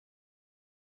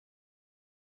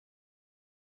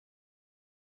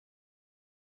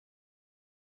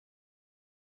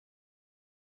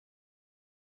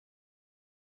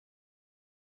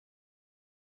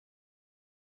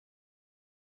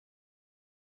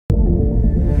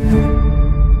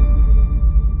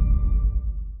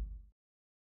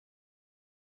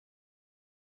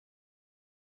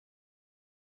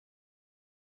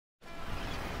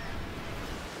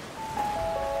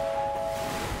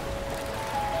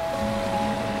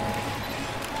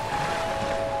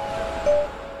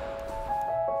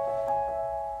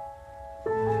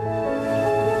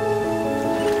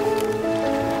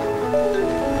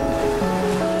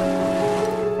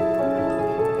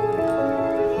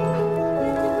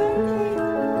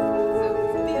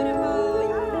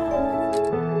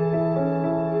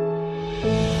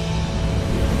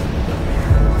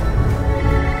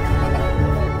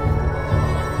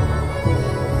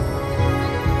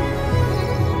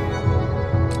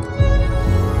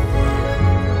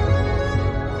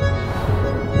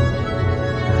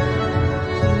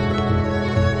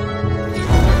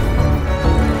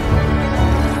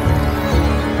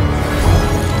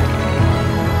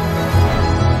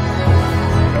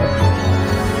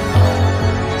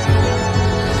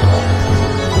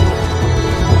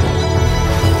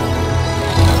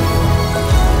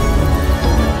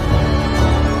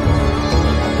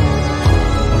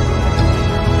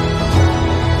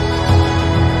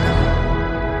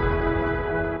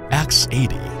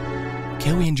X80,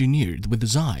 co-engineered with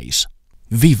Zeiss,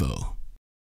 Vivo.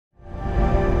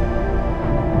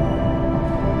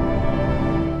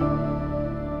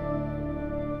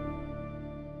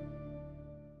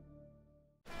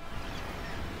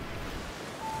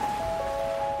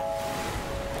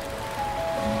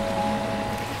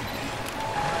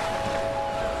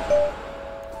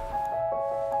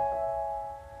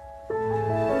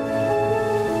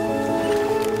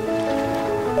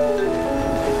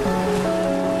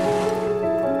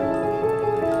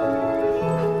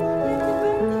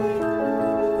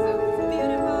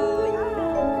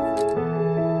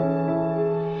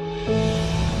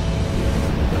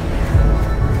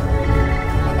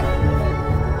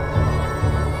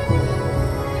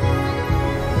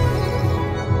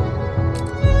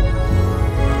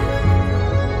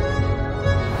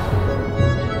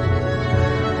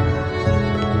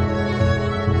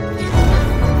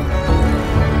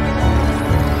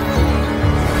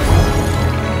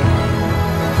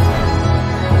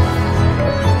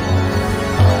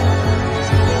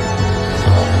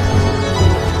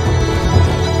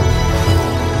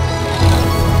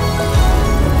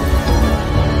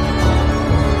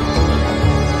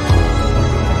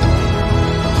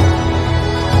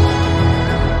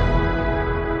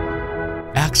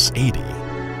 X80,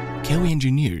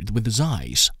 co-engineered with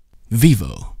Zeiss,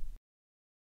 Vivo.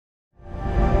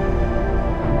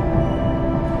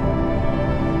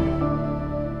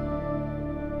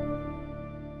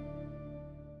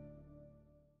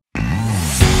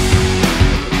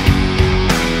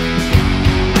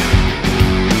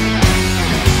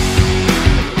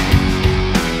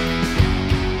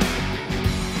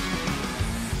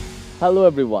 Hello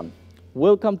everyone,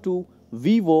 welcome to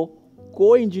Vivo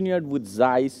co-engineered with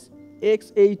Zeiss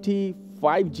X80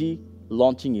 5G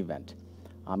launching event.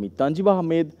 আমি Tanjib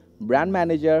Ahmed, brand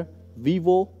manager,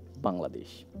 Vivo Bangladesh.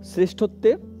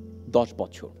 শ্রেষ্ঠত্বের 10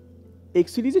 বছর। X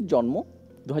সিরিজের জন্ম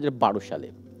 2012 সালে।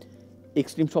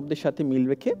 Extreme শব্দের সাথে মিল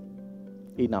রেখে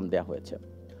এই নাম দেওয়া হয়েছে।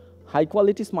 হাই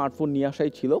কোয়ালিটি স্মার্টফোন নিয়ে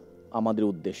আসাই ছিল আমাদের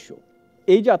উদ্দেশ্য।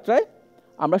 এই যাত্রায়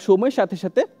আমরা সময়ের সাথে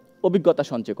সাথে অভিজ্ঞতা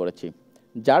সঞ্চয় করেছি,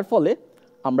 যার ফলে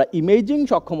আমরা ইমেজিং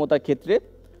সক্ষমতার ক্ষেত্রে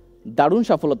দারুণ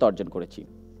সফলতা অর্জন করেছি।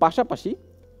 পাশাপাশি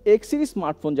এক্স সিরিজ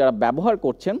স্মার্টফোন যারা ব্যবহার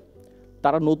করছেন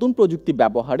তারা নতুন প্রযুক্তি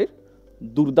ব্যবহারের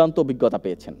দুর্দান্ত অভিজ্ঞতা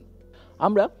পেয়েছেন।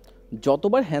 আমরা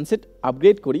যতবার হ্যান্ডসেট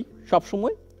আপগ্রেড করি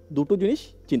সবসময় দুটো জিনিস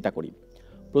চিন্তা করি,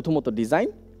 প্রথমত ডিজাইন,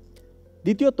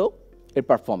 দ্বিতীয়ত এর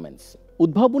পারফরমেন্স।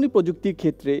 উদ্ভাবনী প্রযুক্তির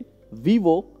ক্ষেত্রে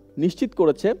ভিভো নিশ্চিত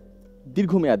করেছে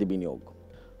দীর্ঘমেয়াদী বিনিয়োগ।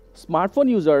 স্মার্টফোন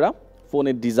ইউজাররা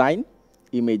ফোনের ডিজাইন,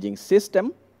 ইমেজিং সিস্টেম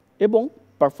এবং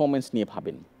পারফরমেন্স নিয়ে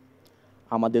ভাবেন।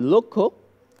 আমাদের লক্ষ্য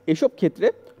এসব ক্ষেত্রে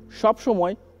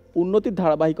সবসময় উন্নতির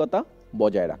ধারাবাহিকতা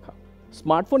বজায় রাখা।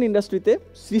 স্মার্টফোন ইন্ডাস্ট্রিতে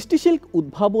সৃষ্টিশীল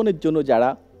উদ্ভাবনের জন্য যারা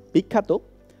বিখ্যাত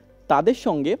তাদের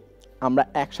সঙ্গে আমরা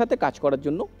একসাথে কাজ করার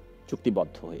জন্য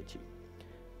চুক্তিবদ্ধ হয়েছি।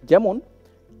 যেমন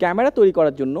ক্যামেরা তৈরি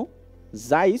করার জন্য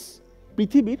জাইস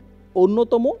পৃথিবীর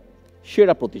অন্যতম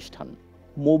সেরা প্রতিষ্ঠান।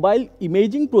 মোবাইল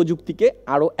ইমেজিং প্রযুক্তিকে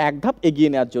আরও এক ধাপ এগিয়ে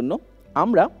নেওয়ার জন্য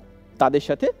আমরা তাদের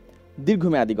সাথে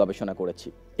দীর্ঘমেয়াদী গবেষণা করেছি।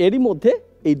 এরই মধ্যে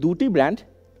এই দুটি ব্র্যান্ড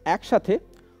একসাথে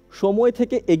সময়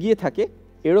থেকে এগিয়ে থাকে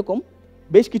এরকম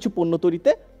বেশ কিছু পণ্য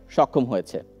তৈরিতে সক্ষম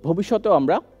হয়েছে। ভবিষ্যতেও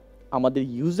আমরা আমাদের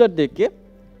ইউজারদেরকে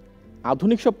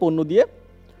আধুনিক সব পণ্য দিয়ে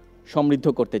সমৃদ্ধ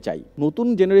করতে চাই। নতুন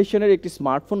জেনারেশনের একটি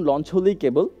স্মার্টফোন লঞ্চ হলেই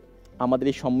কেবল আমাদের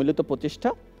এই সম্মিলিত প্রচেষ্টা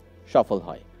সফল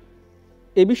হয়।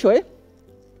 এ বিষয়ে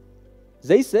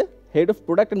জেইসে head of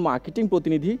product and marketing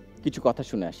প্রতিনিধি কিছু কথা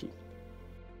শুনে আসি।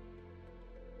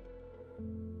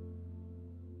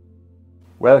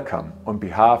 Welcome on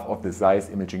behalf of the Zeiss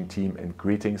imaging team and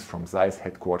greetings from Zeiss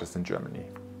headquarters in Germany.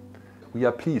 We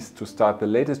are pleased to start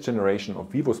the latest generation of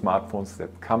Vivo smartphones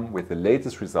that come with the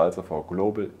latest results of our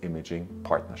global imaging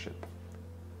partnership.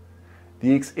 The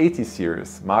X80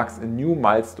 series marks a new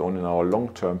milestone in our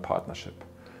long-term partnership,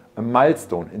 a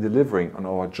milestone in delivering on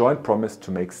our joint promise to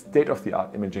make state-of-the-art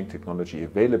imaging technology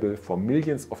available for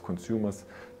millions of consumers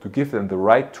to give them the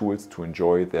right tools to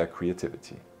enjoy their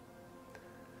creativity.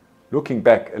 Looking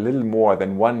back a little more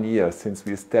than 1 year since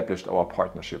we established our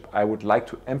partnership, I would like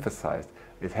to emphasize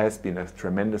it has been a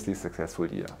tremendously successful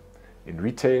year. In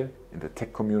retail, in the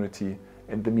tech community,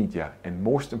 in the media, and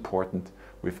most important,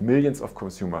 with millions of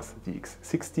consumers, the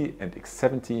X60 and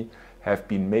X70 have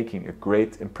been making a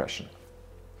great impression.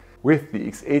 With the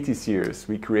X80 series,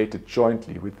 we created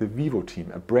jointly with the Vivo team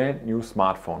a brand new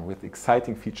smartphone with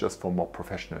exciting features for more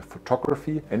professional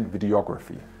photography and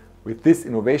videography. With this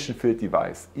innovation-filled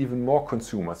device, even more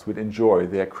consumers will enjoy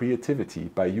their creativity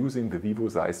by using the Vivo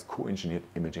Zeiss co-engineered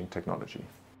imaging technology.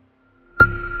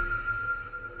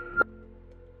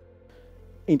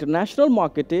 International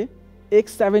মার্কেটে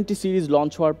X70 series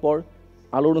launch হওয়ার পর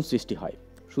আলোড়ন সৃষ্টি হয়।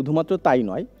 শুধুমাত্র তাই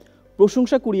নয়,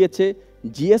 প্রশংসা কুড়িয়েছে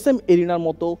জিএসএম এরিনার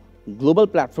মতো গ্লোবাল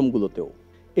প্ল্যাটফর্মগুলোতেও।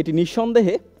 এটি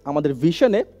নিঃসন্দেহে আমাদের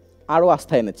ভিশনে আরও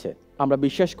আস্থা এনেছে। আমরা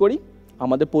বিশ্বাস করি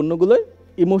আমাদের পণ্যগুলোর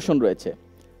ইমোশন রয়েছে,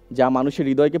 যা মানুষের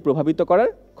হৃদয়কে প্রভাবিত করার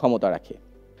ক্ষমতা রাখে।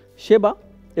 সেবা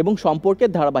এবং সম্পর্কের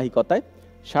ধারাবাহিকতায়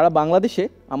সারা বাংলাদেশে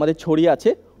আমাদের ছড়িয়ে আছে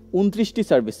 29টি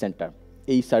সার্ভিস সেন্টার।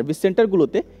 এই সার্ভিস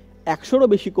সেন্টারগুলোতে 100রও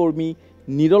বেশি কর্মী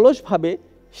নিরলসভাবে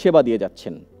সেবা দিয়ে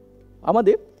যাচ্ছেন।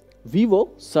 আমাদের ভিভো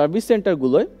সার্ভিস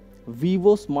সেন্টারগুলোয়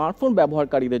ভিভো স্মার্টফোন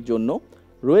ব্যবহারকারীদের জন্য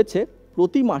রয়েছে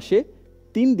প্রতি মাসে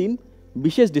 3 দিন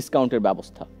বিশেষ ডিসকাউন্টের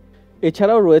ব্যবস্থা।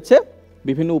 এছাড়াও রয়েছে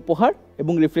বিভিন্ন উপহার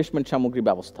এবং রিফ্রেশমেন্ট সামগ্রীর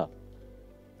ব্যবস্থা।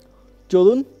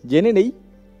 চলুন জেনে নেই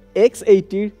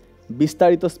X80-র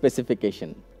বিস্তারিত স্পেসিফিকেশন।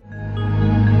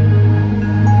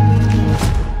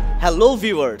 হ্যালো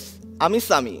ভিউয়ার্স, আমি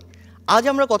সামি। আজ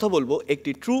আমরা কথা বলবো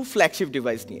একটি ট্রু ফ্ল্যাগশিপ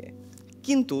ডিভাইস নিয়ে।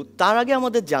 কিন্তু তার আগে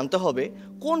আমাদের জানতে হবে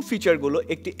কোন ফিচারগুলো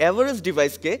একটি এভারেজ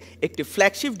ডিভাইসকে একটি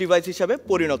ফ্ল্যাগশিপ ডিভাইস হিসাবে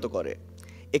পরিণত করে।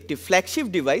 একটি ফ্ল্যাগশিপ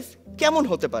ডিভাইস কেমন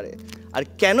হতে পারে, আর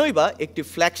কেনই বা একটি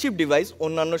ফ্ল্যাগশিপ ডিভাইস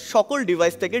অন্যান্য সকল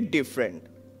ডিভাইস থেকে ডিফারেন্ট?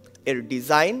 এর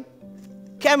design,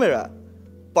 camera,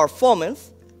 performance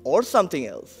or something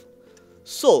else.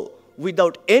 So,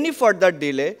 without any further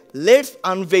delay, let's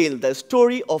unveil the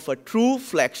story of a true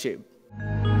flagship.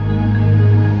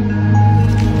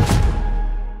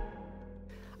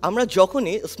 আমরা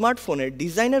যখনই স্মার্টফোনের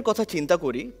ডিজাইনের কথা চিন্তা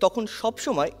করি, তখন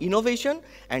সবসময় ইনোভেশন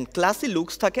অ্যান্ড ক্লাসি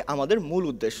লুকস থাকে আমাদের মূল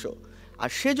উদ্দেশ্য। আর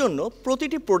সেজন্য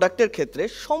প্রতিটি প্রোডাক্টের ক্ষেত্রে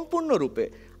সম্পূর্ণরূপে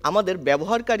আমাদের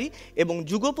ব্যবহারকারী এবং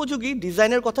যুগোপযোগী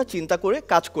ডিজাইনের কথা চিন্তা করে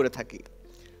কাজ করে থাকি।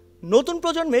 নতুন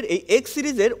প্রজন্মের এই X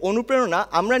সিরিজের অনুপ্রেরণা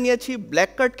আমরা নিয়েছি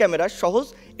ব্ল্যাক কার্ড ক্যামেরার সহজ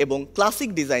এবং ক্লাসিক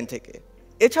ডিজাইন থেকে।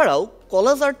 এছাড়াও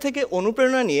কলাজ আর্ট থেকে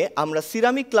অনুপ্রেরণা নিয়ে আমরা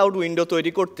সিরামিক ক্লাউড উইন্ডো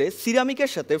তৈরি করতে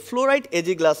সিরামিকের সাথে ফ্লোরাইড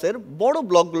এজি গ্লাসের বড়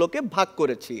ব্লকগুলোকে ভাগ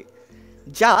করেছি,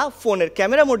 যা ফোনের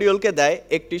ক্যামেরা মডিউলকে দেয়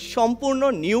একটি সম্পূর্ণ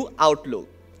নিউ আউটলুক।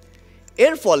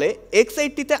 এর ফলে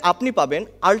X80-তে আপনি পাবেন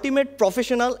ultimate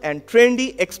professional and trendy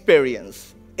experience.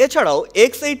 এছাড়াও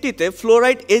X80-তে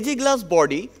fluoride AG glass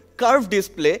body, curve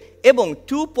display এবং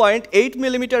 2.8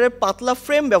 মিলিমিটারের পাতলা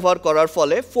ফ্রেম ব্যবহার করার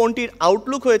ফলে ফোনটির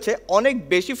আউটলুক হয়েছে অনেক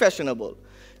বেশি ফ্যাশনেবল।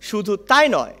 শুধু তাই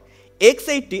নয়,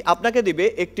 X80 আপনাকে দিবে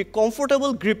একটি comfortable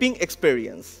gripping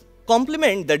experience.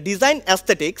 Complement the design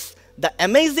aesthetics, the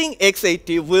amazing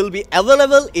X80 will be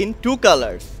available in 2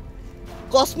 colours,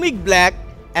 cosmic black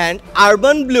and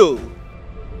urban blue.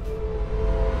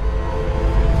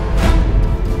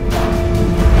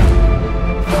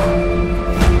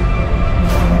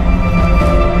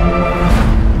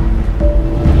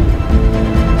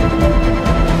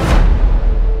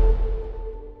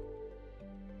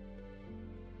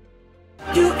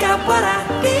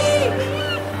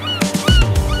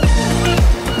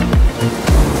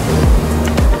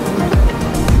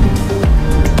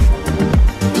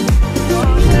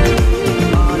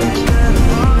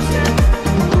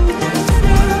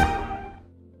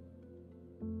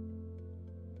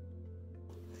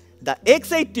 The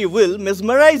X80 will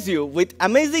mesmerize you with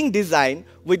amazing design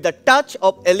with the touch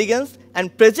of elegance and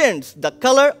presents the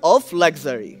color of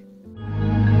luxury.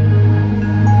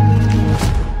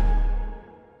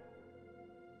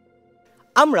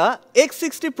 আমরা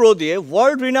X60 Pro দিয়ে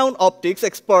world renowned optics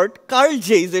expert curl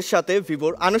জেইজের সাথে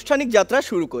ভিভোর আনুষ্ঠানিক যাত্রা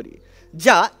শুরু করি,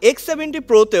 যা X70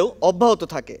 Pro-তেও অব্যাহত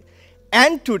থাকে।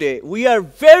 And today we are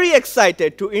very excited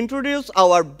to introduce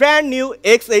our brand new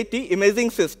X80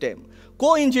 imaging system,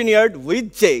 co-engineered with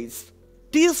Zeiss.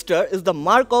 T-Star is the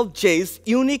mark of Zeiss'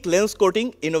 unique lens coating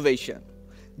innovation.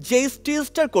 Zeiss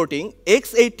T-Star coating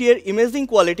X80 এর imaging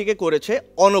কোয়ালিটিকে করেছে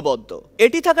অনবদ্য।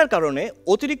 এটি থাকার কারণে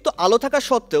অতিরিক্ত আলো থাকা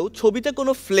সত্ত্বেও ছবিতে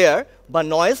কোনো ফ্লেয়ার বা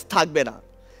নয়েজ থাকবে না।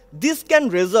 This can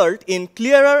result in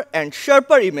clearer and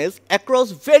sharper image across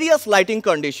various lighting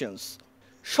conditions.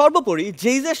 সর্বোপরি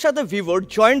জেইজের সাথে ভিভোর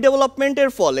জয়েন্ট ডেভেলপমেন্টের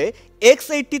ফলে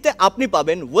X80-তে আপনি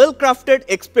পাবেন well crafted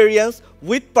experience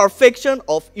with perfection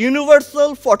of universal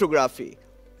photography.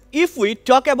 If we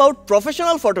talk about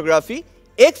professional photography,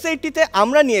 X80-তে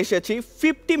আমরা নিয়ে এসেছি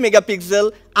 50 megapixel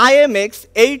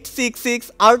IMX866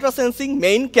 ultra sensing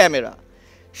main camera.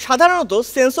 সাধারণত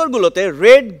সেন্সরগুলোতে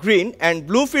red, green and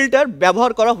blue filter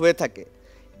ব্যবহার করা হয়ে থাকে,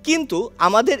 কিন্তু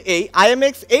আমাদের এই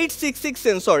IMX866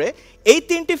 সেন্সরে এই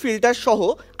 3টি ফিল্টার সহ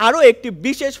আরও একটি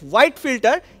বিশেষ হোয়াইট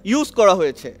ফিল্টার ইউজ করা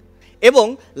হয়েছে এবং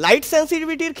লাইট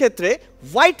সেন্সিটিভিটির ক্ষেত্রে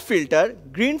হোয়াইট ফিল্টার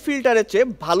গ্রিন ফিল্টারের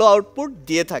চেয়ে ভালো আউটপুট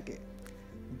দিয়ে থাকে,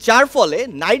 যার ফলে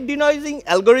নাইট ডিনয়েজিং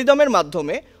অ্যালগোরিদমের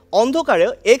মাধ্যমে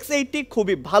অন্ধকারেও X80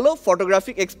 খুবই ভালো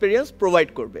ফটোগ্রাফিক এক্সপিরিয়েন্স প্রোভাইড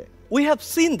করবে। We have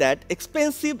seen that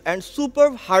expensive and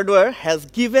superb hardware has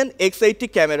given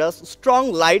X80 cameras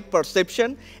strong light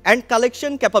perception and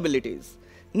collection capabilities.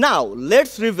 Now,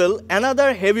 let's reveal another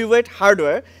heavyweight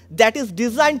hardware that is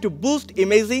designed to boost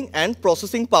imaging and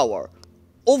processing power.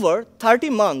 Over 30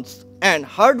 months and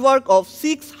hard work of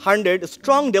 600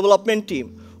 strong development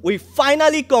team, we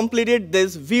finally completed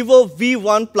this Vivo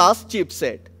V1 Plus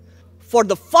chipset. For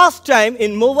the first time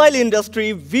in mobile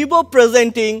industry, Vivo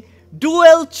presenting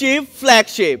dual chip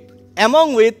flagship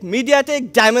among with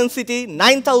MediaTek Dimensity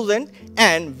 9000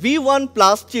 and V1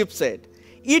 Plus chipset.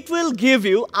 It will give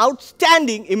you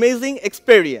outstanding imaging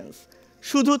experience.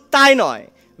 শুধু তাই নয়,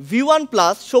 V1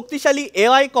 Plus শক্তিশালী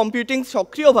AI computing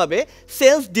সক্রিয়ভাবে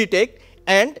sense detect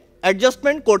and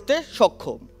adjustment করতে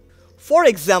সক্ষম। For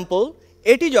example,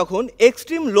 এটি যখন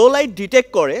extreme low light detect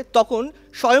করে তখন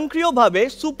স্বয়ংক্রিয়ভাবে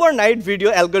সুপার নাইট ভিডিও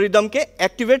অ্যালগোরিদমকে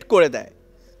অ্যাক্টিভেট করে দেয়।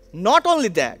 Not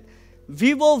only that,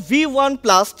 Vivo V1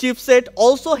 Plus chipset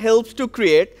also helps to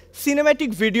create cinematic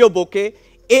video bokeh,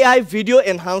 AI video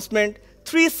enhancement,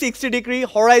 360-degree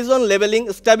horizon leveling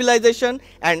stabilization,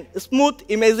 and smooth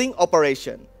imaging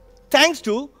operation. Thanks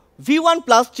to V1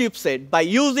 Plus chipset by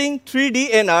using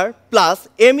 3DNR plus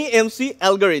MEMC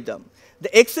algorithm,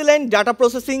 the excellent data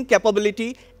processing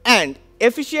capability and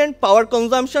efficient power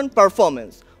consumption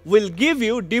performance will give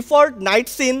you default night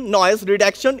scene noise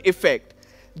reduction effect.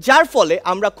 যার ফলে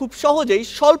আমরা খুব সহজেই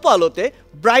স্বল্প আলোতে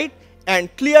bright and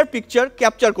clear picture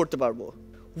capture করতে পারবো।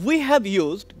 We have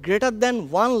used greater than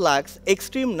 1 lakh's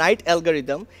extreme night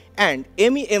algorithm and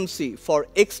MEMC for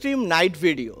extreme night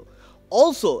video.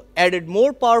 Also added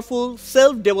more powerful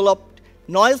self-developed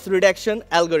noise reduction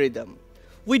algorithm.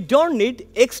 We don't need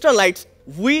extra lights.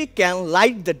 We can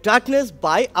light the darkness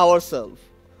by ourselves.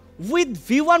 With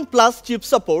V1 Plus chip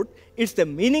support, it's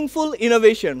a meaningful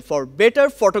innovation for better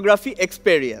photography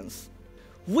experience.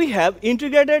 We have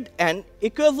integrated an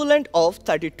equivalent of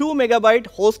 32 MB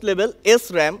host level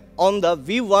SRAM on the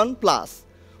V1 Plus,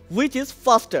 which is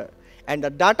faster, and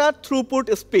the data throughput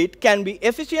speed can be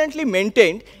efficiently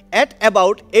maintained at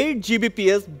about 8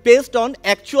 Gbps based on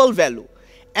actual value,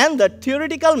 and the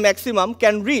theoretical maximum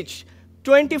can reach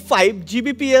 25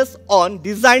 Gbps on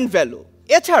design value.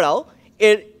 এছাড়াও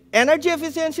এর energy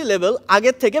efficiency level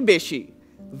আগের থেকে বেশি।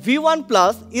 V1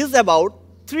 Plus is about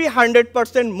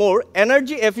 300% more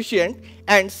energy efficient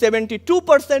and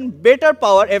 72% better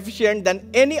power efficient than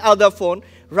any other phone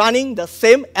running the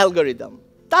same algorithm.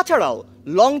 তাছাড়াও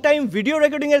long time video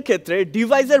recording এর ক্ষেত্রে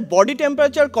ডিভাইসের body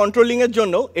temperature controlling এর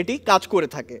জন্য এটি কাজ করে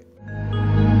থাকে।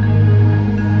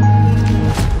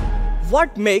 What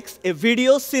makes a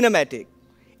video cinematic?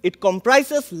 It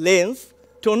comprises lens,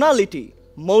 tonality,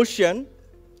 motion,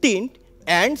 tint,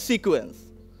 and sequence.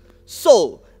 So,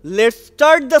 let's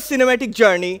start the cinematic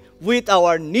journey with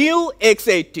our new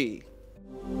X80.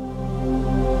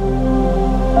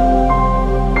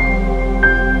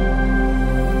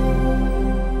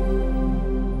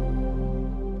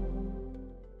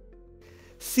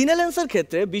 সিনেলেন্সের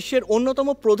ক্ষেত্রে বিশ্বের অন্যতম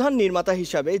প্রধান নির্মাতা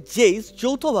হিসাবে জেইস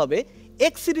যৌথভাবে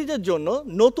X সিরিজের জন্য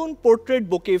নতুন পোর্ট্রেট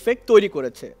বোকে ইফেক্ট তৈরি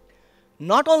করেছে।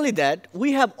 Not only that, we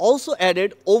have also added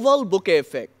oval bokeh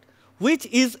effect, which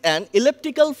is an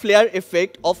elliptical flare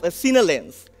effect of a cine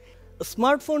lens.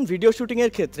 Smartphone video shooting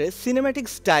এর ক্ষেত্রে সিনেম্যাটিক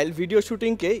স্টাইল ভিডিও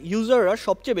শুটিংকে ইউজাররা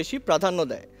সবচেয়ে বেশি প্রাধান্য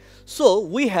দেয়। So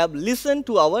we have listen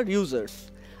to our users,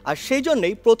 আর সেই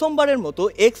জন্যই প্রথমবারের মতো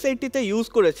X80-তে ইউজ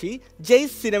করেছি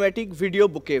Jois cinematic video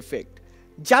bouquet effect,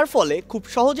 যার ফলে খুব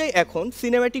সহজেই এখন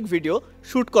সিনেম্যাটিক ভিডিও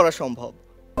শ্যুট করা সম্ভব।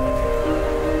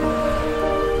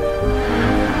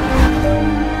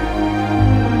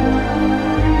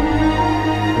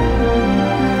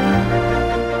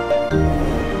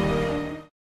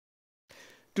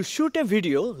 To shoot a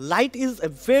video, light is a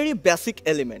very basic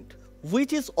element,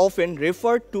 which is often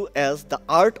referred to as the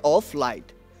art of light.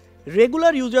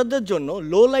 Regular userদের জন্য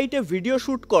low light এ video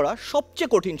shoot করা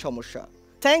সবচেয়ে কঠিন সমস্যা।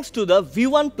 Thanks to the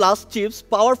V1 Plus chip's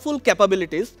powerful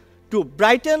capabilities to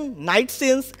brighten night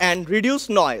scenes and reduce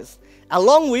noise,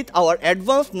 along with our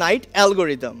advanced night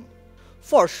algorithm.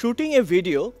 For shooting a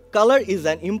video, color is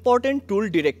an important tool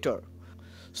director.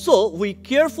 So, we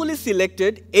carefully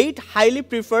selected 8 highly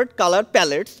preferred color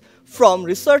palettes from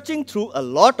researching through a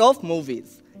lot of movies.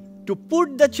 To put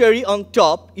the cherry on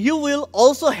top, you will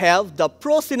also have the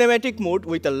Pro Cinematic mode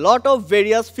with a lot of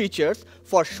various features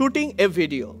for shooting a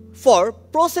video. For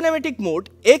Pro Cinematic mode,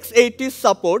 X80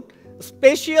 support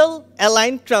spatial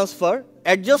align transfer,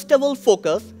 adjustable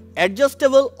focus,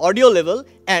 adjustable audio level,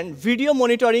 and video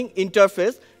monitoring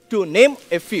interface, to name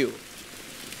a few.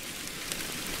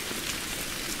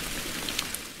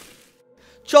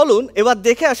 চলুন এবার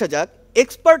দেখে আসা যাক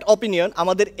expert opinion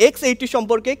আমাদের X80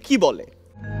 সম্পর্কে কি বলে।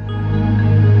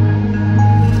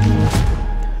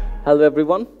 Hello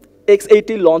everyone,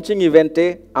 X80 launching ইভেন্টে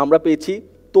আমরা পেয়েছি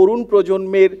তরুণ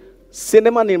প্রজন্মের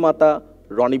সিনেমা নির্মাতা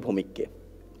রনি ভৌমিককে।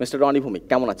 মিস্টার রনি ভৌমিক,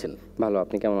 কেমন আছেন? ভালো,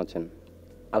 আপনি কেমন আছেন?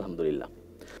 আলহামদুলিল্লাহ।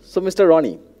 So mister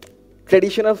Roni,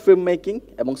 traditional film making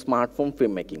এবং স্মার্টফোন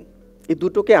ফিল্ম মেকিং এই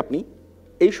দুটোকে আপনি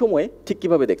এই সময়ে ঠিক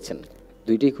কীভাবে দেখছেন?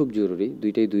 দুইটাই খুব জরুরি,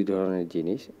 দুইটাই দুই ধরনের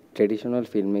জিনিস। ট্রেডিশনাল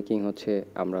ফিল্ম মেকিং হচ্ছে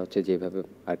আমরা যেভাবে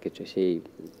আর কিছু সেই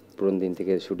পুরনো দিন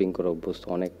থেকে শুটিং করে অভ্যস্ত,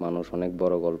 অনেক মানুষ, অনেক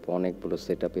বড় গল্প, অনেক বড়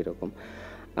সেট আপ এরকম।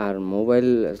 আর মোবাইল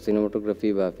সিনেমাটোগ্রাফি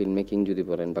বা ফিল্ম মেকিং যদি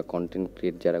বলেন বা কন্টেন্ট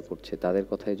ক্রিয়েট যারা করছে তাদের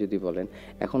কথায় যদি বলেন,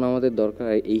 এখন আমাদের দরকার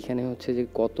এইখানে হচ্ছে যে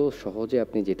কত সহজে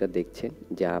আপনি যেটা দেখছেন,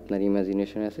 যা আপনার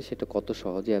ইমাজিনেশনে আছে সেটা কত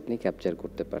সহজে আপনি ক্যাপচার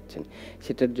করতে পারছেন।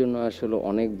 সেটার জন্য আসলে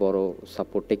অনেক বড়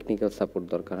সাপোর্ট, টেকনিক্যাল সাপোর্ট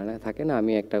দরকার হয় না। থাকে না,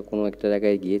 আমি কোনো একটা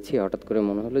জায়গায় গিয়েছি, হঠাৎ করে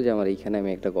মনে হলো যে আমার এইখানে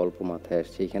আমি একটা গল্প মাথায়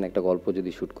আসছে, এইখানে একটা গল্প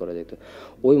যদি শ্যুট করা যেত,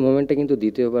 ওই মোমেন্টটা কিন্তু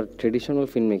দ্বিতীয়বার ট্রেডিশনাল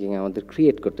ফিল্ম মেকিংয়ে আমাদের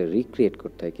রিক্রিয়েট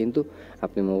করতে হয়। কিন্তু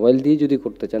আপনি মোবাইল দিয়ে যদি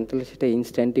করতে চান তাহলে সেটা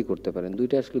ইনস্ট্যান্টই করতে পারেন।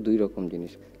 দুইটা আসলে দুই রকম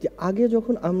জিনিস। যে আগে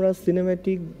যখন আমরা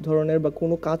সিনেম্যাটিক ধরনের বা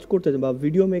কোনো কাজ করতে বা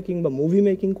ভিডিও মেকিং বা মুভি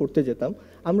মেকিং করতে যেতাম,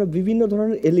 আমরা বিভিন্ন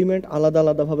ধরনের এলিমেন্ট আলাদা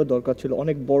আলাদাভাবে দরকার ছিল,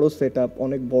 অনেক বড় সেট আপ,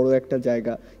 অনেক বড় একটা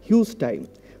জায়গা, হিউজ টাইম।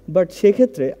 বাট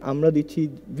সেক্ষেত্রে আমরা দিচ্ছি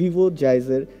ভিভো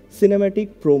জাইজের সিনেম্যাটিক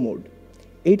প্রো মোড।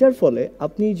 এইটার ফলে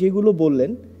আপনি যেগুলো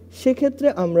বললেন সেক্ষেত্রে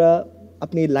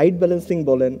আপনি লাইট ব্যালেন্সিং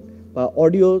বলেন বা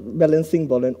অডিও ব্যালেন্সিং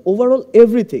বলেন, ওভারঅল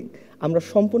এভরিথিং আমরা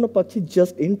সম্পূর্ণ পাচ্ছি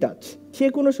জাস্ট ইন টাচ। যে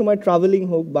কোনো সময় ট্রাভেলিং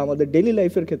হোক বা আমাদের ডেইলি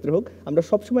লাইফের ক্ষেত্রে হোক, আমরা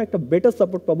সবসময় একটা বেটার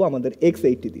সাপোর্ট পাবো আমাদের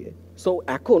X80 দিয়ে। সো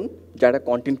এখন যারা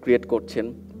কন্টেন্ট ক্রিয়েট করছেন,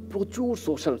 প্রচুর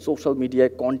সোশ্যাল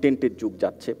মিডিয়ায় কন্টেন্টের যুগ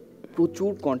যাচ্ছে,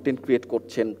 প্রচুর কন্টেন্ট ক্রিয়েট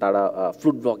করছেন, তারা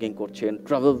ফুড ব্লগিং করছেন,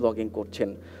 ট্রাভেল ব্লগিং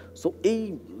করছেন। সো এই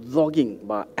ব্লগিং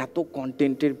বা এত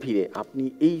কন্টেন্টের ভিড়ে আপনি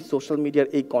এই সোশ্যাল মিডিয়ার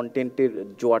এই কন্টেন্টের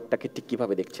জোয়ারটাকে ঠিক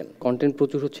কীভাবে দেখছেন? কন্টেন্ট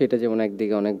প্রচুর হচ্ছে, এটা যেমন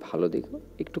একদিকে অনেক ভালো দিক,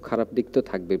 একটু খারাপ দিক তো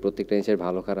থাকবে, প্রত্যেকটা জিনিসের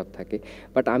ভালো খারাপ থাকে।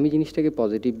 বাট আমি জিনিসটাকে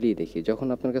পজিটিভলি দেখি। যখন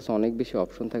আপনার কাছে অনেক বেশি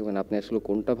অপশন থাকবেন, আপনি আসলে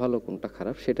কোনটা ভালো কোনটা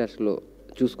খারাপ সেটা আসলে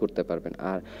চুজ করতে পারবেন।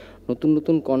 আর নতুন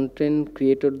নতুন কন্টেন্ট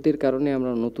ক্রিয়েটরদের কারণে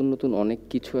আমরা নতুন অনেক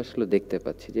কিছু আসলে দেখতে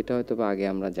পাচ্ছি, যেটা হয়তো বা আগে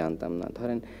আমরা জানতাম না।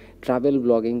 ধরেন ট্রাভেল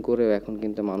ব্লগিং করেও এখন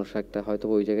কিন্তু মানুষ একটা হয়তো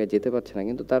ওই জায়গায় যেতে পারছে না,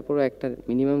 কিন্তু তারপরেও একটা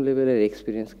মিনিমাম লেভেলের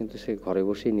এক্সপিরিয়েন্স কিন্তু সে ঘরে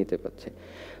বসেই নিতে পারছে।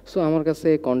 সো আমার কাছে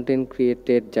কন্টেন্ট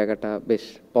ক্রিয়েটেড জায়গাটা বেশ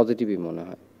পজিটিভই মনে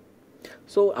হয়।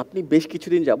 সো আপনি বেশ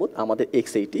কিছুদিন যাবৎ আমাদের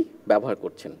X80 ব্যবহার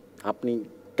করছেন, আপনি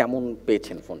কেমন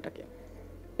পেয়েছেন ফোনটাকে?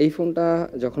 এই ফোনটা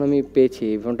যখন আমি পেয়েছি,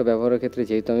 এই ফোনটা ব্যবহারের ক্ষেত্রে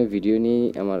যেহেতু আমি ভিডিও নিয়েই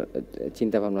আমার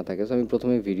চিন্তাভাবনা থাকে, সো আমি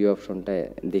প্রথমে ভিডিও অপশনটা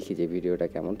দেখি যে ভিডিওটা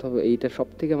কেমন। তবে এইটা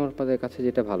সবথেকে আমার কাছে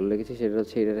যেটা ভালো লেগেছে সেটা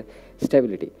হচ্ছে এটার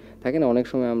স্ট্যাবিলিটি। থাকে না, অনেক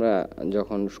সময় আমরা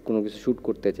যখন কোনো কিছু শ্যুট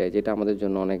করতে চাই, যেটা আমাদের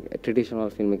জন্য অনেক ট্রেডিশনাল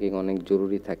ফিল্ম মেকিং অনেক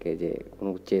জরুরি থাকে, যে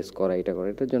কোনো চেস করা, এটা করা,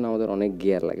 এটার জন্য আমাদের অনেক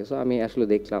গিয়ার লাগে। সো আমি আসলে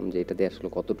দেখলাম যে এটা দিয়ে আসলে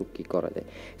কতটুকু কী করা যায়।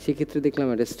 সেক্ষেত্রে দেখলাম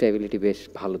এটা স্ট্যাবিলিটি বেশ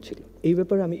ভালো ছিল। এই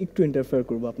ব্যাপারে আমি একটু ইন্টারফেয়ার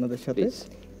করবো আপনাদের সাথে।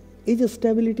 এই যে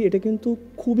এটা কিন্তু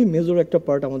খুবই মেজর একটা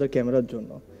পার্ট আমাদের ক্যামেরার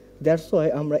জন্য। দ্যাটস ওয়াই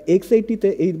আমরা X80-তে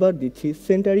এইবার দিচ্ছি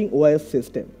সেন্টারিং ওআইএস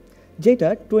সিস্টেম, যেটা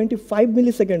 25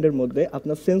 মিলি সেকেন্ডের মধ্যে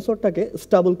আপনার সেন্সরটাকে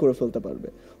স্টেবল করে ফেলতে পারবে।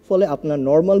 ফলে আপনার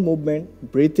normal movement,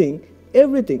 breathing,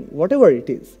 everything what ever it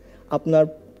is, আপনার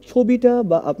ছবিটা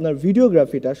বা আপনার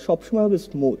ভিডিওগ্রাফিটা সবসময় হবে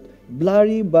স্মুথ।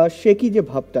 ব্লারি বা শেকি যে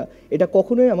ভাবটা, এটা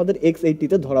কখনোই আমাদের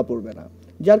X80-তে ধরা পড়বে না।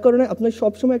 যার কারণে আপনি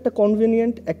সবসময় একটা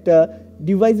কনভিনিয়েন্ট একটা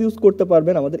ডিভাইস ইউজ করতে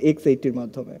পারবেন আমাদের X80-র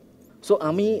মাধ্যমে। সো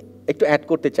আমি একটু অ্যাড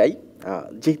করতে চাই,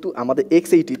 যেহেতু আমাদের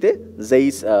X80-তে যেই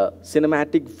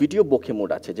সিনেম্যাটিক ভিডিও বোকে মোড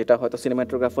আছে, যেটা হয়তো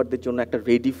সিনেমাটোগ্রাফারদের জন্য একটা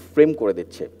রেডি ফ্রেম করে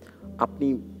দিচ্ছে, আপনি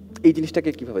এই জিনিসটাকে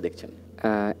কীভাবে দেখছেন?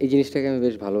 এই জিনিসটাকে আমি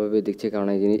বেশ ভালোভাবে দেখছি, কারণ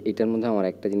এটার মধ্যে আমার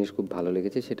একটা জিনিস খুব ভালো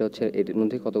লেগেছে, সেটা হচ্ছে এর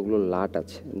মধ্যে কতগুলো লাট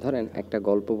আছে। ধরেন একটা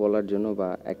গল্প বলার জন্য বা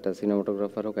একটা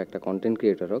সিনেমাটোগ্রাফার হোক, একটা কন্টেন্ট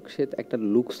ক্রিয়েটার হোক, সে একটা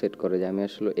লুক সেট করে যে আমি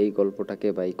আসলে এই গল্পটাকে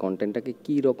বা এই কন্টেন্টটাকে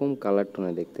কী রকম কালার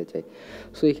টোনে দেখতে চাই।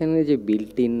 সো এখানে যে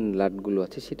বিল্ট ইন লাটগুলো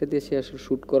আছে, সেটা দিয়ে সে আসলে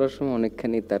শ্যুট করার সময়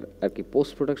অনেকখানি তার আর কি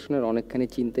পোস্ট প্রোডাকশনের অনেকখানি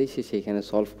চিন্তাই সে সেইখানে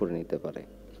সলভ করে নিতে পারে।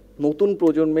 নতুন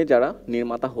প্রজন্মে যারা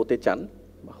নির্মাতা হতে চান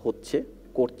বা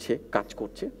কাজ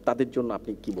করছে, তাদের জন্য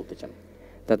আপনি কি বলতে চান?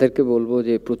 তাদেরকে বলবো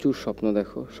যে প্রচুর স্বপ্ন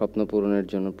দেখো, স্বপ্ন পূরণের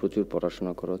জন্য প্রচুর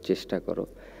পড়াশোনা করো, চেষ্টা করো।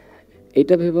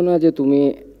 এটা ভেবো না যে তুমি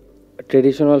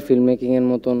ট্রেডিশনাল ফিল্ম মেকিংয়ের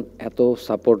মতন এত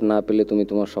সাপোর্ট না পেলে তুমি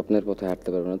তোমার স্বপ্নের পথে হাঁটতে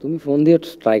পারবে না। তুমি ফোন দিয়ে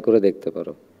ট্রাই করে দেখতে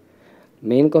পারো।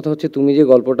 মেইন কথা হচ্ছে তুমি যে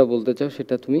গল্পটা বলতে চাও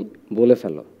সেটা তুমি বলে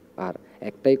ফেলো। আর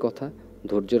একটাই কথা,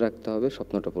 ধৈর্য রাখতে হবে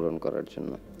স্বপ্নটা পূরণ করার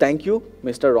জন্য। Thank you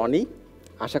mister Roni.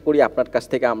 আশা করি আপনার কাছ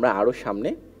থেকে আমরা আরও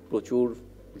সামনে প্রচুর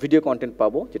ভিডিও কন্টেন্ট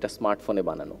পাবো, যেটা স্মার্টফোনে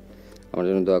বানানো। আমার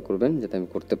জন্য দোয়া করবেন যাতে আমি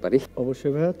করতে পারি।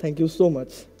 অবশ্যই ভাইয়া, thank you so much.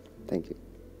 Thank you.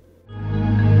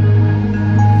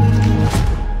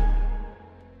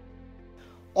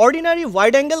 Ordinary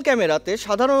wide angle ক্যামেরাতে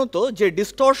সাধারণত যে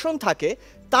ডিস্টরশন থাকে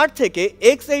তার থেকে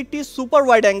X80 সুপার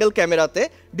ওয়াইড অ্যাঙ্গেল ক্যামেরাতে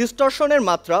ডিস্টরশনের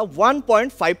মাত্রা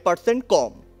 1.5%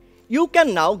 কম। You can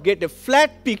now get a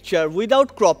flat picture without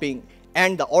cropping,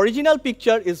 and the original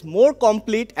picture is more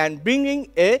complete and bringing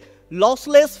a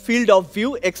lossless field of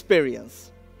view experience.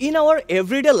 In our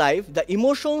everyday life, the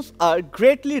emotions are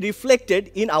greatly reflected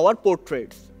in our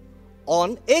portraits. On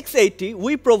X80,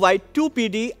 we provide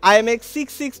 2PD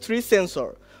IMX663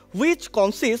 sensor, which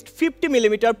consists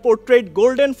 50mm portrait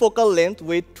golden focal length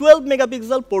with 12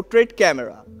 megapixel portrait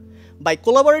camera. By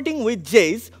collaborating with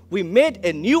Jays, we made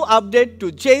a new update to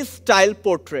Jays style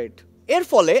portrait. এর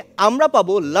ফলে আমরা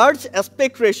পাবো large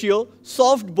aspect ratio,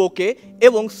 soft bouquet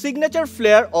এবং signature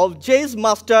flair of Jays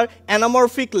master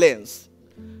anamorphic lens.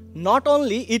 Not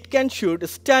only it can shoot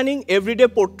stunning everyday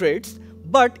portraits,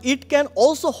 but it can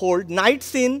also hold night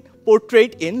scene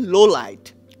portrait in low light.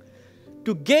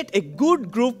 To get a good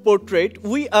group portrait,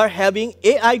 we are having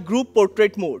AI group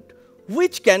portrait mode,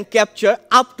 which can capture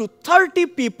up to 30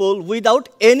 people without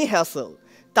any hassle.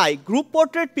 তাই group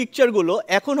portrait পিকচারগুলো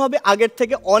এখন হবে আগের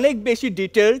থেকে অনেক বেশি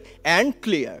detailed and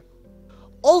clear.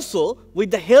 Also, with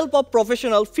the help of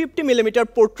professional 50mm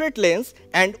portrait lens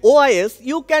and OIS,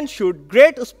 you can shoot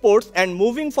great sports and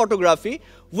moving photography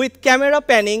with camera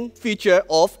panning feature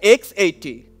of X80.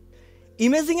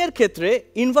 ইমেজিংয়ের ক্ষেত্রে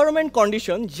environment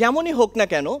condition যেমনই হোক না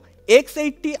কেন,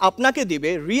 X80 আপনাকে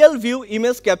দিবে real view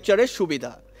image ক্যাপচারের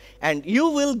সুবিধা, and you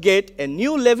will get a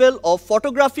new level of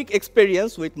photographic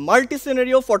experience with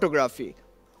multi-scenario photography.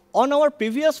 On our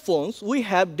previous phones, we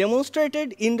have demonstrated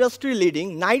industry-leading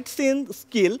night scene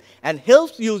skill and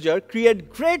helps user create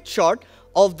great shot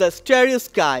of the starry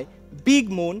sky, big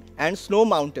moon and snow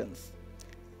mountains.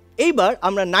 এইবার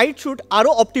আমরা night shoot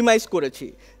আরও optimise করেছি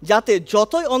যাতে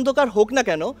যতই অন্ধকার হোক না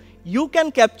কেন you can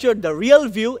capture the real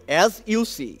view as you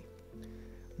see.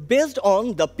 Based on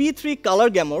the P3 color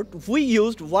gamut, we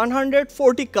used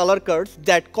 140 color cards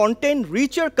that contain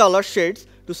richer color shades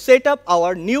to set up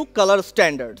our new color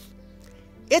standards.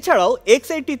 এছাড়াও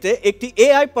X80 তে একটি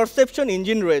AI perception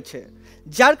engine রয়েছে,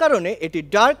 যার কারণে এটি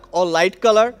dark O light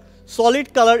colour, solid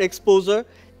colour exposure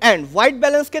and white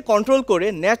ব্যালেন্সকে control করে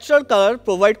natural colour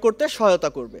provide করতে সহায়তা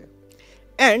করবে।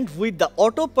 And with the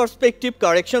auto perspective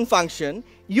correction function,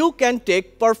 you can take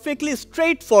perfectly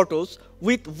straight photos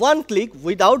with one click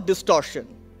without distortion.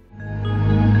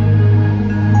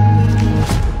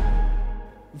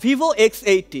 Vivo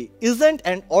X80 isn't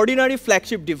an ordinary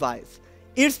flagship device.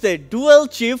 It's a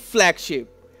dual-chip flagship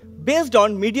based on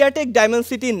MediaTek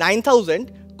Dimensity 9000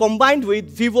 combined with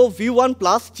Vivo V1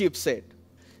 Plus chipset,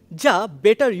 যা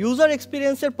better user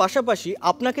এক্সপিরিয়েন্সের পাশাপাশি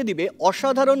আপনাকে দিবে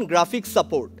অসাধারণ graphics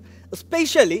support,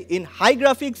 specially in high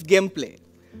graphics game play.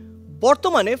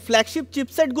 বর্তমানে flagship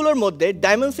চিপসেটগুলোর মধ্যে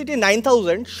Dimensity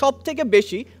 9000 সবথেকে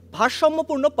বেশি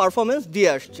ভারসাম্যপূর্ণ পারফরমেন্স দিয়ে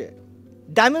আসছে।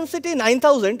 Dimensity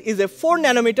 9000 is a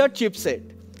 4nm chipset,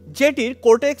 যেটির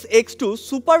Cortex X2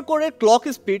 সুপার কোরের ক্লক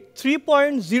স্পিড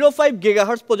 3.05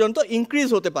 GHz পর্যন্ত ইনক্রিজ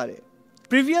হতে পারে।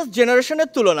 প্রিভিয়াস জেনারেশনের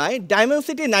তুলনায়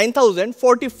ডাইমেনসিটি 9000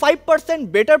 45%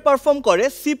 বেটার পারফর্ম করে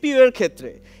CPU এর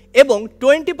ক্ষেত্রে এবং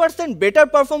 20% বেটার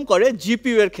পারফর্ম করে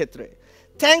GPU এর ক্ষেত্রে,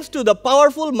 thanks to the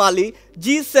powerful Mali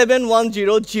G710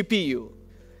 GPU.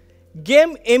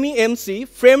 Game MEMC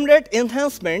frame rate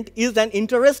enhancement is an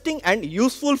interesting and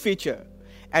useful feature,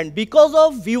 and because of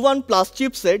V1 Plus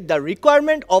chipset, the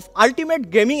requirement of ultimate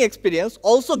gaming experience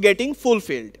also getting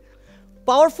fulfilled.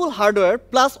 Powerful hardware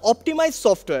plus optimized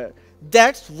software,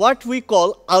 that's what we call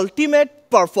ultimate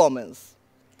performance.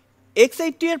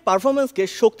 X80 এর পারফরম্যান্সকে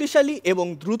শক্তিশালী এবং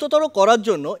দ্রুততর করার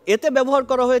জন্য এতে ব্যবহার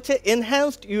করা হয়েছে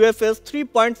এনহ্যান্সড UFS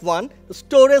 3.1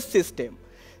 স্টোরেজ সিস্টেম,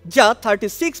 যা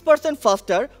 36%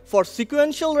 faster for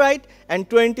sequential write and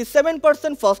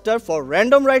 27% faster for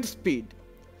random write speed.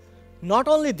 Not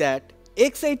only that,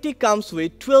 X80 comes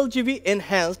with 12GB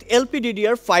enhanced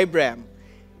LPDDR5 RAM.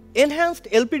 Enhanced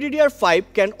LPDDR5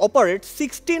 can operate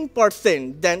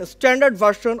 16% than standard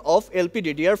version of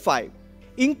LPDDR5.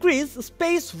 Increase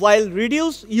space while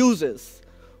reduce uses.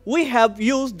 We have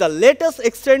used the latest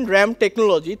Extend RAM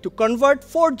technology to convert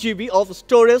 4GB of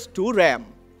storage to RAM.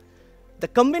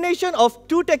 The combination of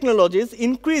two technologies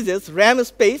increases RAM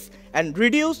space and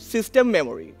reduces system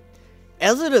memory.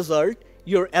 As a result,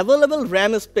 your available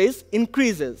RAM space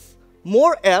increases,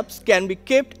 more apps can be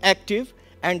kept active,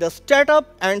 and the startup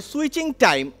and switching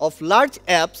time of large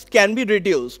apps can be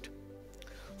reduced.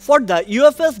 For the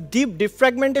UFS deep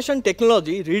defragmentation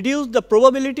technology reduced the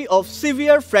probability of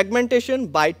severe fragmentation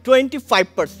by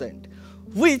 25%,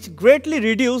 which greatly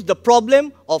reduced the problem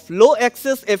of low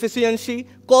access efficiency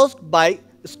caused by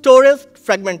storage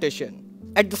fragmentation.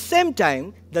 At the same time,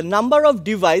 the number of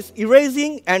device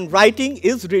erasing and writing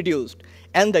is reduced,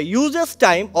 and the user's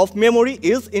time of memory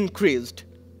is increased.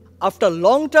 After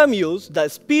long-term use, the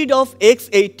speed of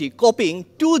X80 copying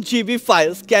 2 GB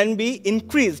files can be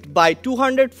increased by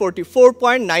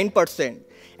 244.9%,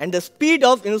 and the speed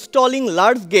of installing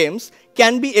large games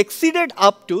can be exceeded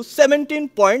up to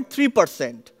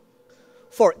 17.3%.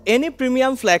 For any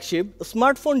premium flagship,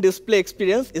 smartphone display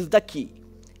experience is the key.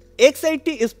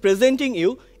 X80 is presenting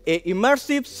you a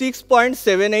immersive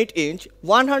 6.78-inch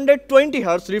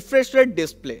 120Hz refresh rate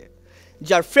display,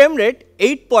 যার frame rate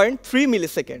 8.3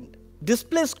 millisecond.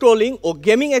 Display scrolling ও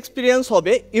gaming experience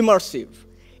হবে immersive.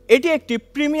 এটি একটি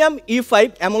premium E5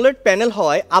 AMOLED panel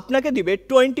হওয়ায় আপনাকে দিবে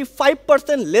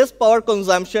 25% less power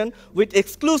consumption with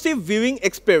exclusive viewing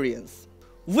experience.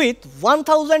 With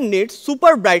 1000 nits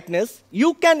super brightness, you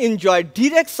can enjoy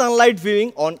direct sunlight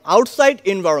viewing on outside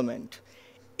environment.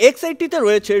 X80 তে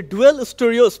রয়েছে dual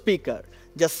stereo speaker,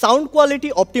 যা sound quality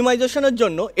অপটিমাইজেশনের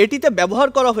জন্য এটিতে ব্যবহার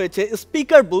করা হয়েছে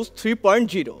speaker boost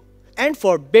 3.0. And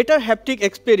for better haptic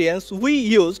experience, we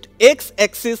used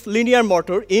X-axis linear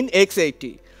motor in X80,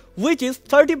 which is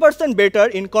 30% better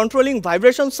in controlling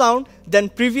vibration sound than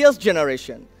previous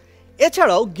generation.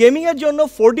 এছাড়াও gaming এর জন্য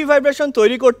 4D ভাইব্রেশন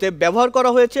তৈরি করতে ব্যবহার করা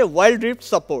হয়েছে ওয়াইল্ড ড্রিফট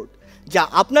সাপোর্ট, যা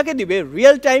আপনাকে দিবে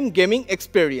real time gaming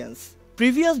experience.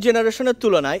 Previous জেনারেশনের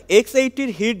তুলনায় X80 এর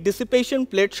হিট ডিসিপেশন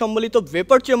প্লেট সম্বলিত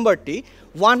ভেপার চেম্বারটি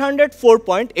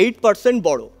 104.8%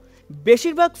 বড়।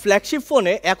 বেশিরভাগ ফ্ল্যাগশিপ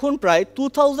ফোনে এখন প্রায়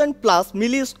 2000+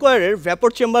 মিলি স্কোয়ারের ভ্যাপর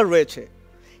চেম্বার রয়েছে।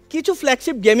 কিছু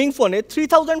ফ্ল্যাগশিপ গেমিং ফোনে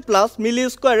 3000+ মিলি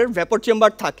স্কোয়ারের ভ্যাপর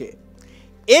চেম্বার থাকে।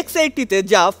 X80 তে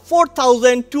যা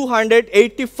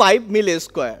 4285 মিলি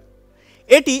স্কোয়ার।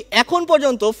 এটি এখন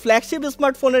পর্যন্ত ফ্ল্যাগশিপ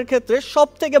স্মার্টফোনের ক্ষেত্রে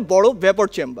সবথেকে বড় ভ্যাপর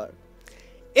চেম্বার।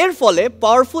 এর ফলে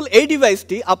পাওয়ারফুল এই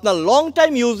ডিভাইসটি আপনার লং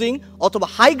টাইম ইউজিং অথবা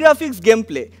হাই গ্রাফিক্স গেম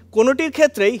প্লে কোনোটির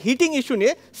ক্ষেত্রেই হিটিং ইস্যু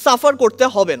নিয়ে সাফার করতে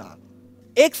হবে না।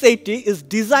 X80 is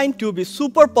designed to be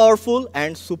super powerful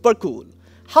and super cool.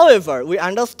 However, we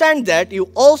understand that you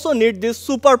also need this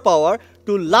superpower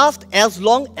to last as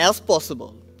long as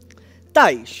possible.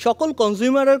 তাই সকল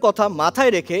কনজিউমারের কথা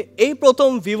মাথায় রেখে এই প্রথম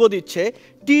ভিভো দিচ্ছে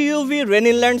TUV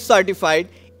Redefined certified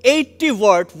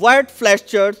 80-watt wired flash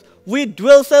charge with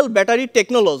dual cell battery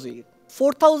technology.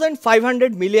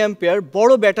 4500 mAh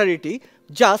বড় ব্যাটারিটি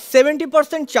যা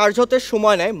 70% চার্জ হতে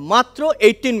সময় নেয় মাত্র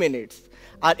 18 মিনিটস,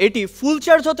 আর এটি ফুল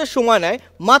চার্জ হতে সময় নেয়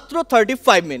মাত্র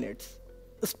 35 minutes.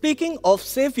 Speaking of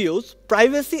safe use,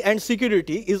 privacy and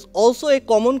security is also a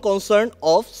common concern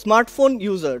of smartphone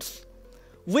users.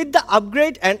 With the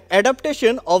upgrade and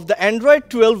adaptation of the Android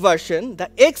 12 version, the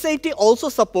X80 also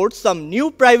supports some new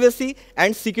privacy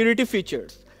and security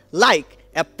features, like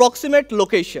approximate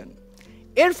location.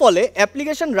 এর ফলে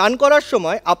application run করার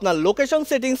সময় আপনার location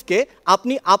সেটিংসকে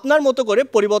আপনি আপনার মতো করে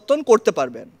পরিবর্তন করতে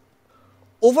পারবেন।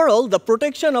 Overall, the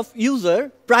protection of user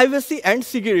privacy and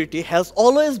security has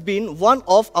always been one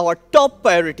of our top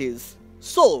priorities.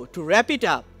 So, to wrap it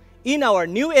up, in our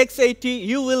new X80,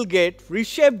 you will get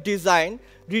reshaped design,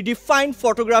 redefined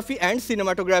photography and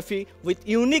cinematography with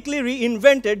uniquely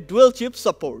reinvented dual chip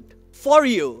support. For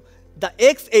you, the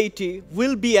X80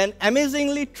 will be an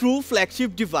amazingly true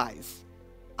flagship device.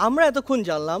 আমরা এতক্ষণ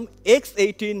জানলাম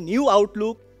X80 new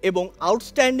Outlook এবং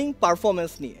outstanding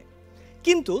performance নিয়ে,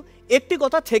 কিন্তু একটি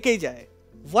কথা থেকেই যায়,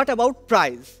 হোয়াট অ্যাবাউট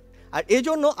প্রাইস? আর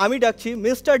এজন্য আমি ডাকছি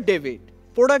mister David,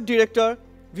 product director,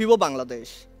 Vivo Bangladesh.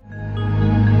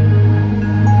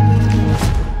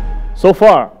 So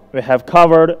far, we have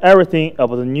covered everything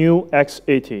about the new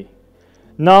X80.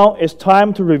 Now it's time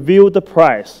to review the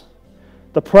price.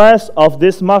 The price of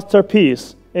this masterpiece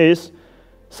is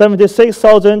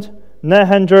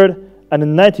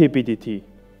 76,990 BDT,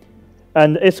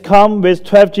 and it's come with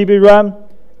 12 GB RAM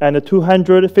and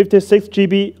 256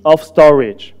 GB of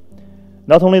storage.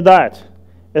 Not only that,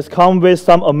 it's come with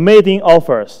some amazing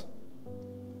offers.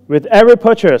 With every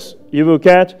purchase, you will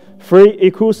get free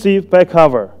exclusive back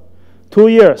cover, 2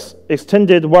 years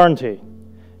extended warranty,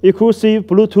 exclusive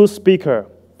Bluetooth speaker,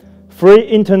 free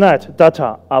internet data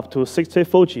up to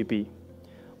 64 GB.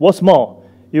 What's more,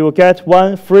 you will get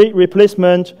one free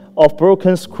replacement of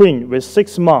broken screen with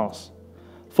 6 months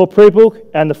for pre-book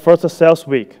and the first sales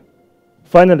week.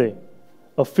 Finally,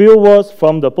 a few words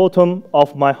from the bottom of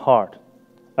my heart.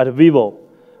 At Vivo,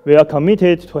 we are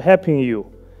committed to helping you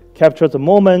capture the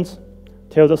moments,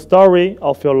 tell the story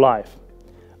of your life,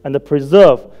 and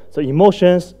preserve the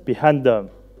emotions behind them.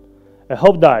 I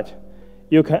hope that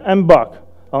you can embark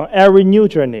on every new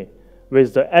journey with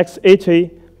the X80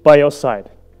 by your side.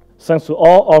 Thanks to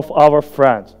all of our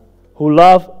friends who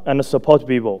love and support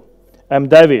Vivo. I'm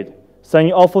David,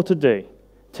 signing off for today.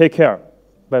 Take care.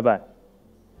 Bye-bye.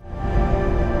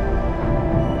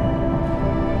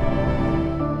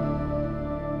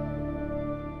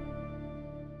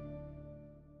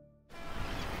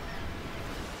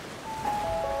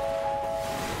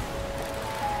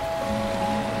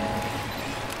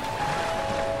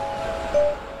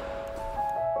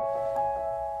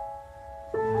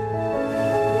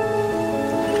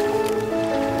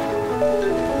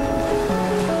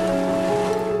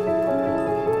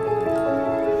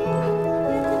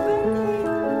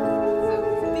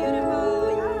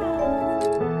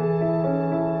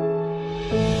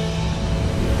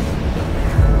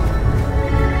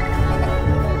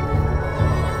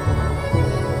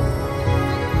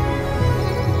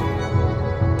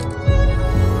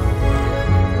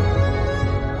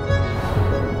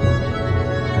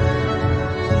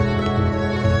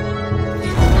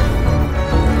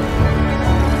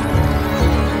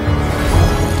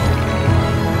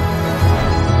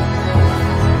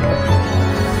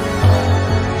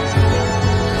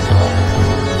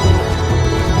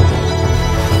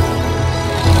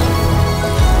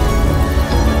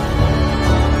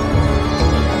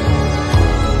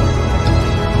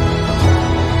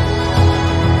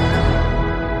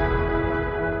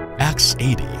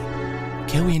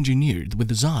 co-engineered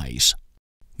with Zeiss,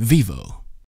 Vivo.